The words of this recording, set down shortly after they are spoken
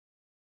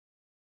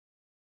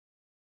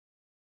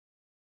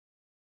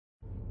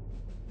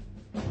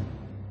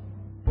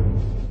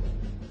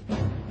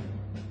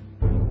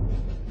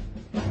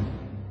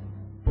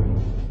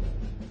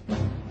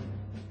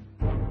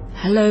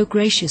Hello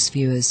gracious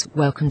viewers,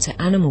 welcome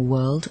to Animal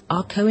World,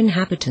 our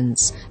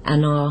co-inhabitants,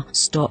 and our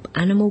Stop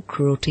Animal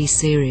Cruelty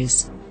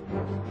series.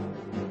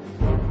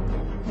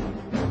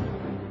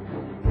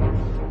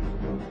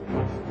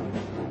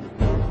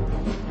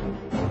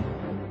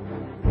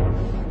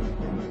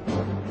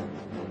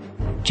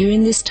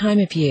 During this time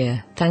of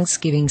year,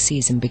 Thanksgiving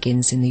season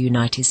begins in the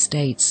United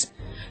States.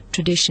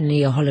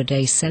 Traditionally a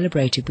holiday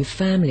celebrated with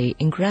family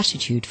in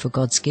gratitude for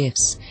God's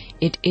gifts,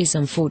 it is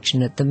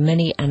unfortunate that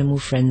many animal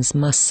friends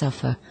must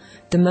suffer,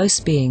 the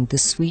most being the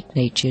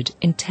sweet-natured,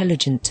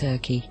 intelligent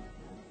turkey.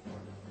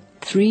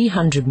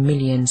 300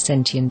 million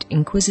sentient,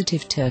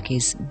 inquisitive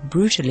turkeys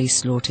brutally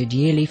slaughtered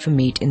yearly for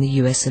meat in the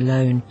US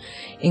alone,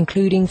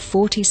 including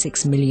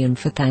 46 million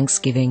for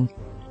Thanksgiving.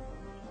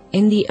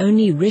 In the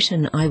only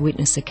written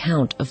eyewitness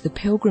account of the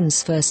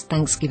Pilgrims' first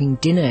Thanksgiving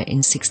dinner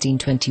in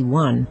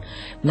 1621,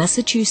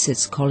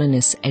 Massachusetts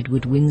colonist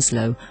Edward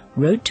Winslow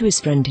wrote to his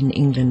friend in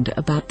England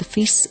about the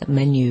feast's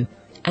menu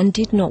and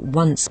did not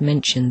once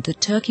mention that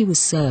turkey was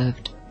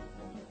served.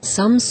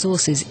 Some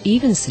sources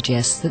even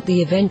suggest that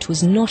the event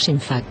was not in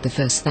fact the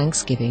first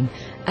Thanksgiving,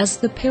 as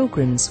the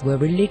Pilgrims were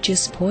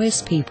religious,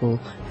 pious people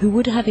who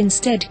would have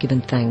instead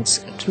given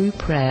thanks through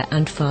prayer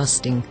and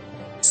fasting.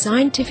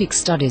 Scientific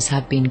studies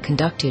have been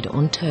conducted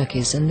on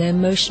turkeys and their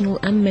emotional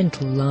and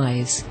mental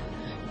lives.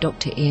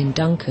 Dr. Ian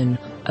Duncan,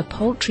 a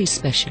poultry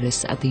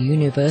specialist at the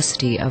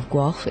University of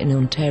Guelph in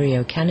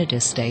Ontario, Canada,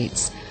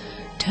 states,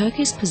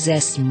 "Turkeys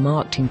possess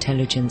marked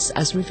intelligence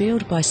as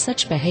revealed by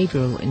such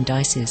behavioral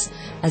indices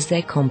as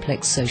their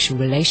complex social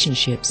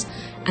relationships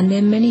and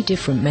their many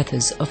different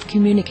methods of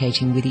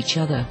communicating with each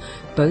other,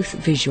 both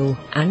visual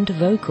and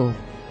vocal."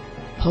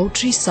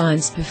 Poultry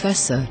science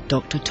professor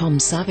Dr. Tom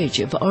Savage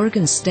of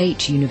Oregon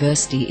State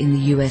University in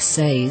the US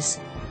says,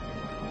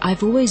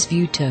 "I've always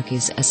viewed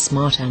turkeys as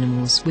smart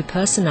animals with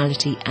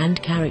personality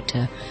and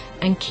character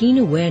and keen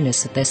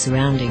awareness of their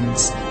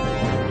surroundings.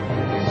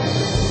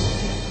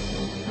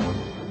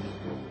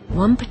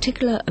 One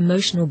particular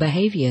emotional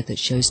behavior that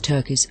shows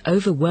turkeys'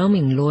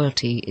 overwhelming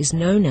loyalty is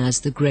known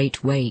as the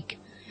Great Wake,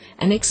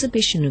 an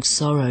exhibition of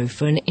sorrow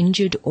for an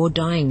injured or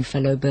dying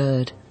fellow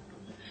bird.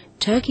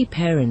 Turkey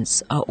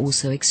parents are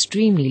also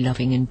extremely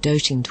loving and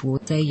doting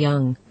toward their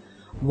young.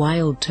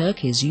 Wild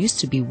turkeys used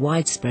to be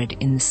widespread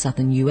in the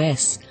southern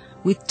US,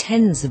 with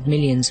tens of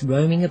millions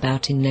roaming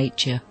about in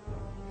nature.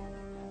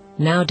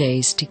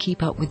 Nowadays, to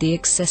keep up with the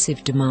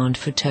excessive demand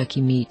for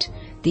turkey meat,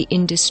 the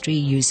industry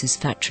uses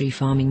factory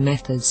farming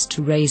methods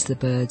to raise the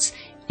birds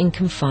in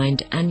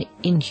confined and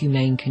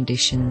inhumane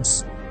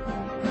conditions.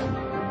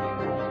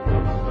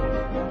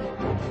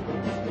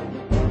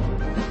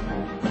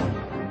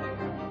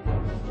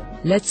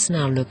 Let's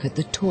now look at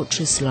the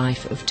torturous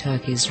life of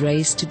turkeys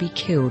raised to be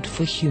killed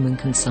for human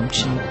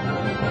consumption.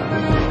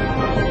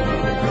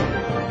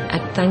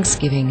 At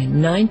Thanksgiving,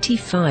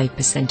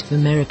 95% of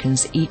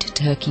Americans eat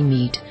turkey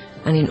meat,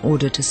 and in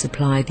order to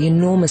supply the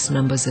enormous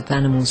numbers of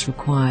animals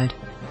required,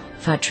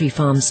 factory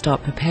farms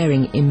start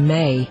preparing in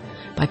May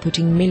by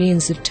putting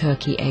millions of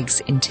turkey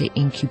eggs into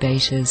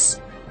incubators.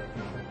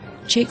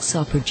 Chicks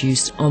are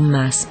produced en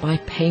masse by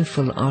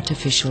painful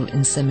artificial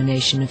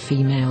insemination of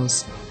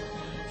females.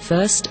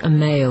 First, a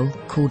male,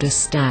 called a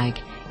stag,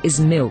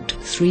 is milked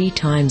 3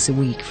 times a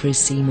week for his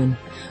semen,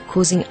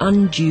 causing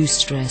undue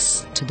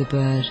stress to the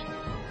bird.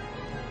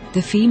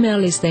 The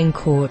female is then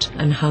caught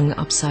and hung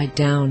upside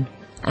down,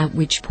 at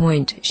which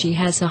point she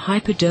has a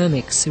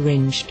hypodermic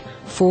syringe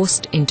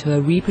forced into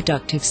a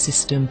reproductive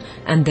system,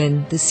 and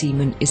then the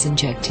semen is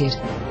injected.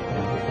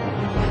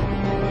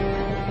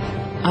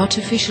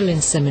 Artificial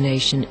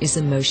insemination is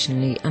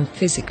emotionally and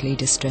physically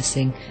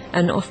distressing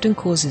and often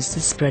causes the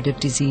spread of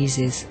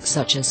diseases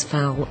such as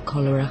fowl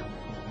cholera.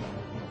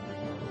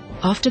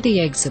 After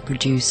the eggs are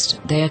produced,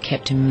 they are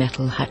kept in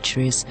metal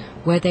hatcheries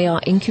where they are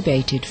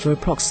incubated for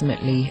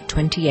approximately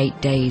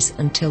 28 days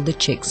until the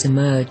chicks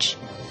emerge.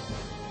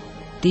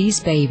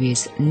 These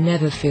babies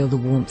never feel the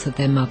warmth of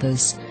their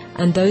mothers,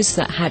 and those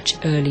that hatch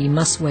early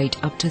must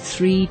wait up to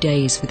 3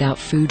 days without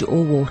food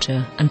or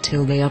water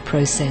until they are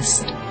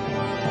processed.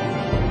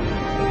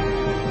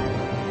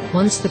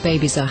 Once the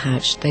babies are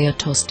hatched, they are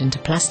tossed into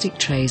plastic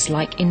trays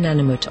like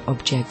inanimate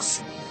objects.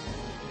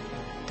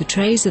 The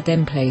trays are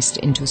then placed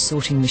into a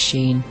sorting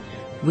machine,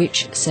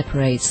 which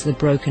separates the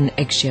broken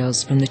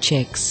eggshells from the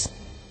chicks.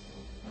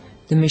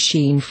 The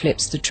machine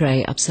flips the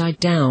tray upside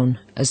down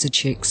as the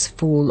chicks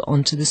fall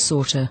onto the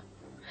sorter.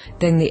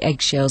 Then the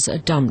eggshells are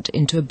dumped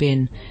into a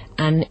bin,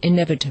 and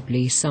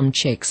inevitably some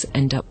chicks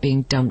end up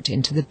being dumped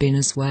into the bin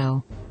as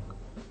well.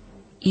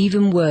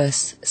 Even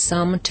worse,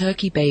 some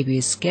turkey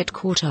babies get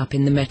caught up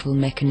in the metal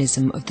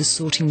mechanism of the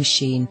sorting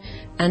machine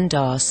and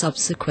are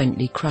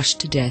subsequently crushed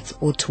to death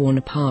or torn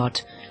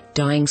apart,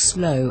 dying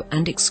slow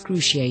and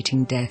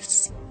excruciating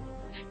deaths.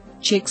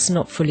 Chicks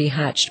not fully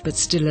hatched but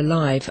still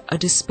alive are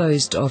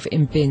disposed of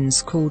in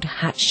bins called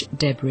hatch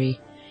debris.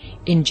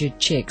 Injured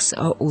chicks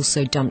are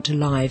also dumped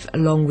alive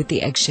along with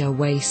the eggshell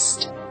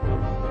waste.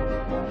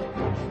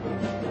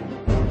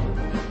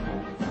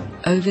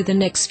 Over the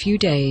next few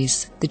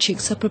days, the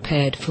chicks are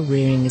prepared for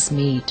rearing as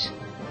meat.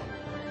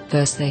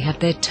 First, they have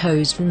their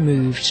toes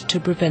removed to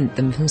prevent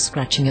them from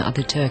scratching at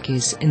other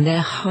turkeys in their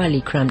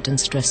highly cramped and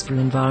stressful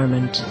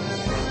environment.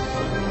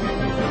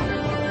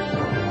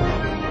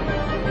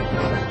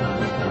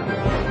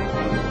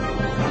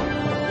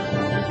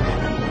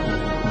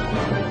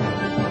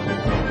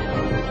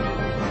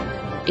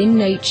 In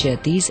nature,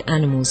 these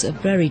animals are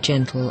very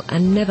gentle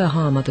and never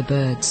harm other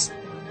birds.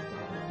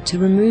 To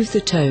remove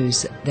the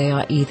toes, they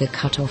are either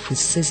cut off with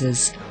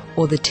scissors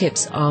or the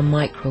tips are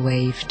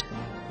microwaved.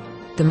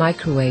 The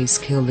microwaves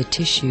kill the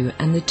tissue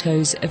and the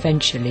toes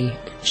eventually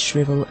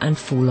shrivel and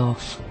fall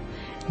off.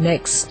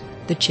 Next,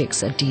 the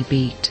chicks are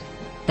debeaked.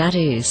 That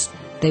is,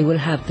 they will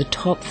have the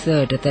top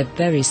third of their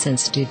very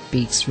sensitive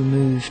beaks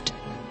removed.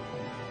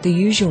 The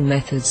usual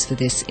methods for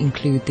this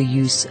include the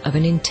use of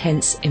an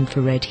intense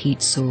infrared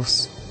heat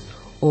source,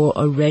 or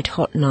a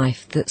red-hot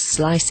knife that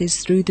slices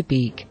through the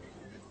beak,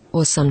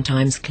 or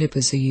sometimes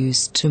clippers are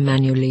used to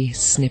manually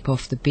snip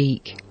off the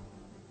beak.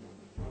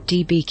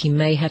 Debeaking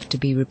may have to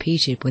be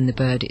repeated when the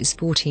bird is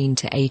 14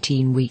 to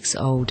 18 weeks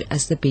old,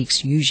 as the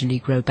beaks usually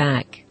grow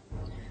back.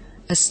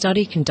 A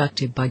study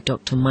conducted by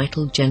Dr.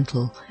 Michael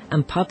Gentle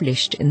and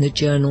published in the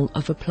Journal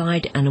of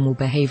Applied Animal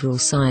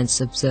Behavioral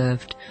Science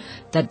observed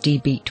that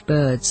debeaked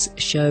birds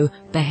show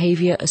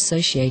behavior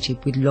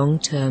associated with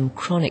long-term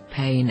chronic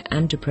pain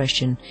and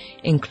depression,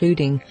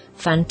 including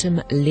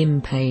phantom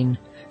limb pain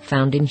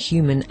found in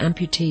human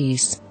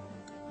amputees.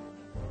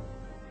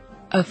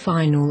 A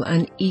final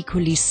and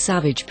equally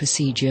savage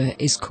procedure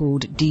is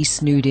called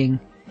desnooding.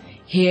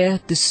 Here,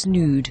 the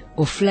snood,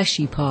 or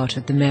fleshy part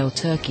of the male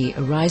turkey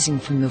arising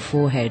from the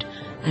forehead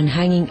and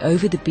hanging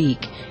over the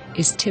beak,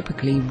 is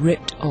typically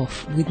ripped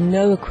off with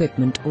no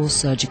equipment or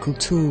surgical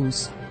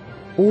tools.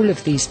 All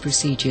of these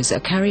procedures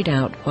are carried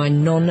out by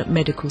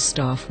non-medical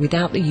staff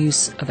without the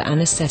use of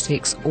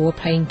anesthetics or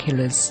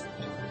painkillers.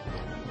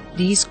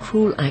 These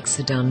cruel acts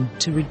are done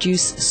to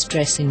reduce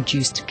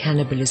stress-induced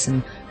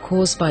cannibalism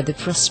caused by the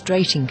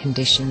frustrating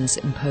conditions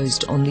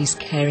imposed on these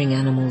caring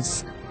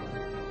animals.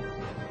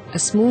 A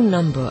small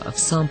number of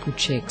sample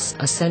chicks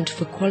are sent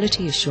for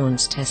quality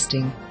assurance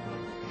testing.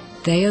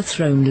 They are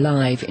thrown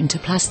live into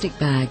plastic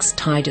bags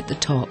tied at the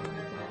top.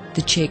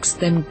 The chicks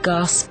then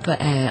gasp for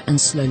air and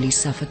slowly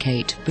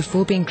suffocate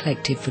before being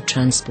collected for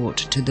transport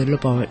to the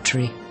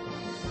laboratory.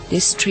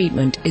 This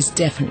treatment is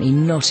definitely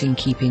not in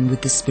keeping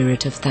with the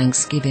spirit of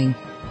Thanksgiving.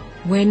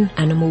 When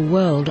Animal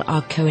World,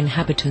 our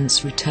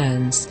co-inhabitants,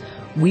 returns,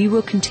 we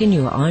will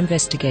continue our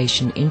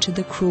investigation into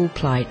the cruel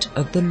plight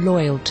of the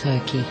loyal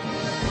turkey.